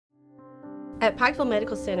At Pikeville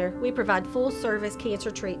Medical Center, we provide full-service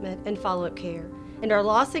cancer treatment and follow-up care, and our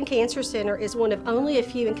Lawson Cancer Center is one of only a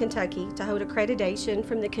few in Kentucky to hold accreditation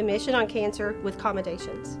from the Commission on Cancer with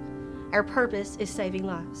commendations. Our purpose is saving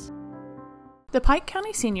lives. The Pike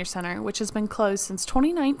County Senior Center, which has been closed since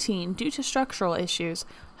 2019 due to structural issues,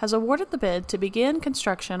 has awarded the bid to begin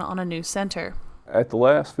construction on a new center. At the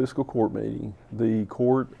last fiscal court meeting, the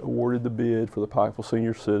court awarded the bid for the Pikeville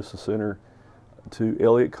Senior Citizen Center to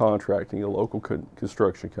Elliott Contracting, a local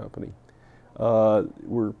construction company.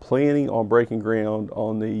 We're planning on breaking ground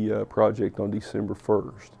on the project on December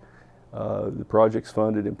 1st. The project's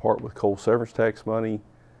funded in part with coal severance tax money,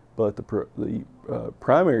 but the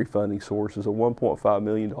primary funding source is a $1.5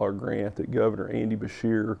 million grant that Governor Andy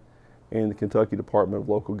Beshear and the Kentucky Department of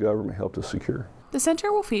Local Government helped us secure. The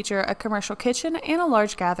center will feature a commercial kitchen and a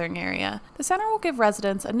large gathering area. The center will give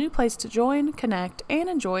residents a new place to join, connect, and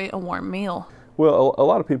enjoy a warm meal. Well, a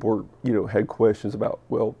lot of people had questions about,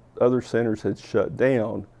 well, other centers had shut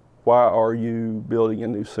down. Why are you building a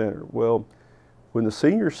new center? Well, when the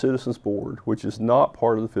Senior Citizens Board, which is not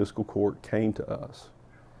part of the fiscal court, came to us,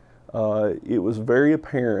 it was very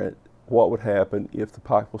apparent what would happen if the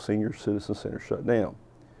Pikeville Senior Citizen Center shut down.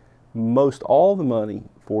 Most all the money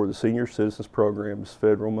for the Senior Citizens Program is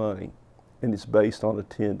federal money, and it's based on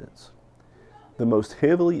attendance. The most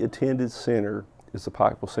heavily attended center is the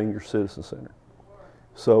Pikeville Senior Citizen Center.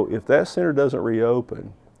 So if that center doesn't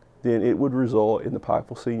reopen, then it would result in the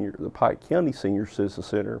Pike County Senior Citizen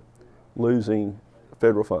Center losing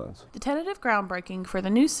federal funds. The tentative groundbreaking for the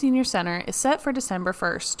new senior center is set for December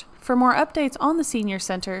 1st. For more updates on the senior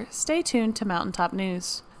center, stay tuned to Mountaintop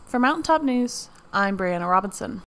News. For Mountaintop News, I'm Brianna Robinson.